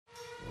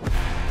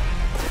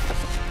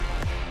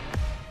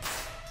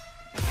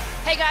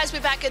Hey guys,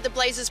 we're back at the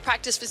Blazers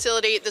practice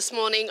facility this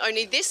morning,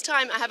 only this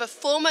time I have a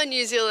former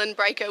New Zealand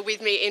breaker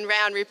with me in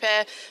Rayan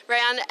Rupert.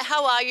 Rayan,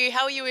 how are you?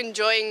 How are you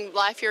enjoying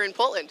life here in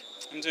Portland?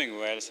 I'm doing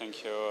well,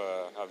 thank you.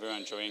 I'm very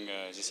enjoying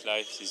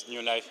this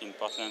new life in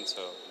Portland,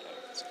 so yeah,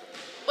 it's good.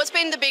 What's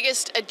been the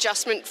biggest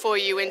adjustment for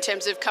you in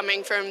terms of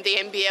coming from the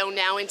NBL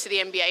now into the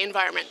NBA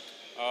environment?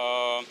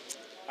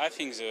 I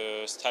think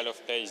the style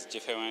of play is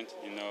different,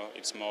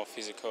 it's more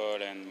physical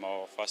and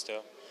more faster.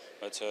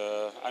 But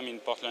I'm in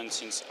Portland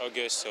since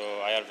August, so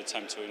I have the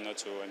time to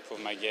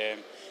improve my game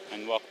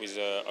and work with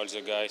all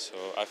the guys. So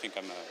I think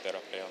I'm a better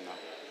player now.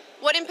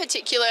 What in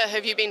particular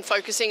have you been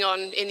focusing on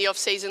in the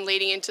off-season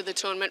leading into the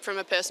tournament from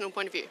a personal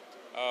point of view?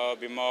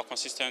 Be more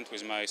consistent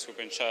with my swoop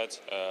and shot,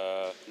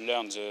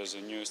 learn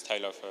the new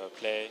style of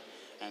play,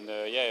 and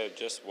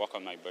just work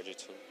on my budget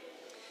too.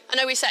 I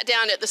know we sat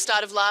down at the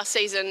start of last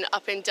season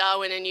up in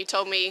Darwin and you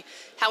told me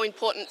how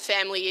important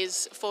family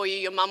is for you.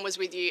 Your mum was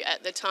with you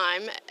at the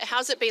time.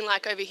 How's it been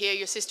like over here?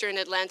 Your sister in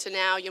Atlanta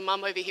now, your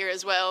mum over here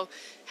as well.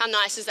 How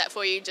nice is that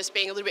for you, just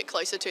being a little bit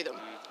closer to them?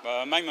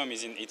 My mum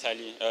is in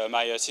Italy.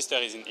 My sister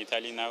is in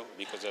Italy now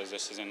because the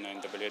season in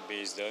WNBA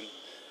is done.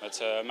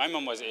 But my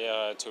mum was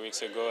here 2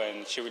 weeks ago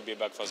and she will be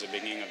back for the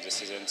beginning of the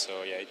season.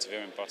 So yeah, it's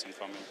very important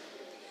for me.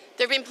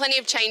 There have been plenty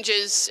of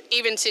changes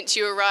even since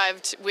you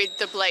arrived with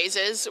the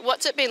Blazers.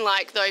 What's it been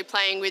like, though,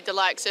 playing with the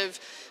likes of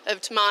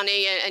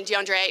Tamani and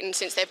DeAndre Ayton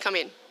since they've come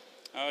in?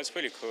 Oh, it's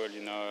pretty cool,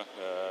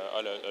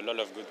 a lot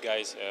of good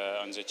guys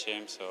on the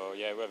team. So,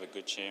 yeah, we have a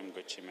good team,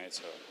 good teammates,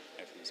 so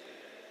everything's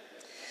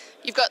good.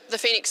 You've got the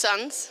Phoenix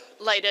Suns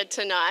later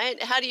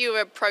tonight. How do you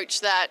approach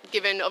that,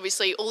 given,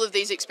 obviously, all of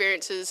these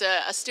experiences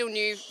are still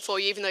new for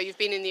you, even though you've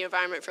been in the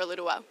environment for a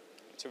little while?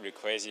 It would be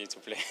crazy to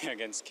play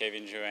against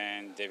Kevin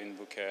Durant, Devin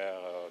Booker,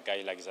 or a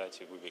guy like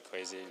that. It would be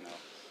crazy,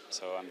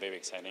 So I'm very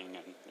excited and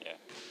yeah,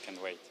 can't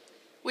wait.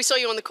 We saw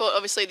you on the court,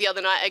 obviously, the other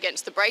night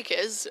against the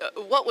Breakers.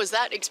 What was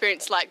that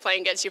experience like,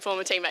 playing against your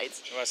former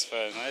teammates? It was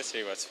fun. Honestly,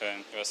 it was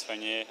fun. It was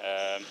funny.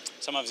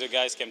 Some of the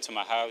guys came to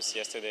my house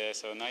yesterday,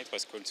 so no, it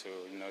was cool to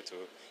to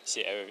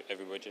see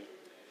everybody.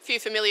 A few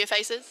familiar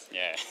faces?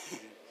 Yeah.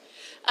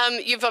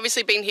 You've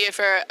obviously been here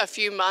for a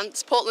few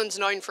months. Portland's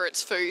known for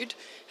its food.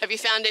 Have you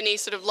found any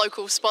sort of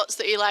local spots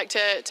that you like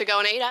to go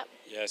and eat at?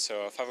 Yeah,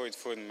 so favorite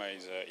food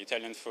is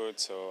Italian food,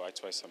 so I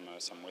try some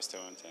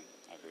restaurant and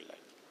I really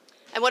like.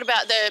 And what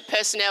about the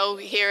personnel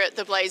here at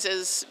the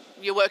Blazers?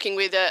 You're working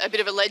with a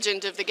bit of a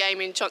legend of the game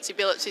in Chauncey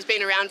Billups, who's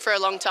been around for a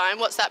long time.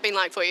 What's that been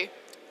like for you?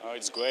 Oh,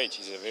 it's great.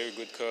 He's a very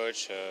good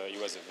coach. He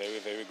was a very,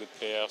 very good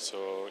player,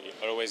 so he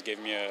always gave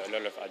me a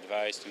lot of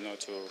advice, to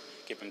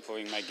keep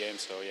improving my game.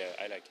 So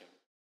yeah, I like him.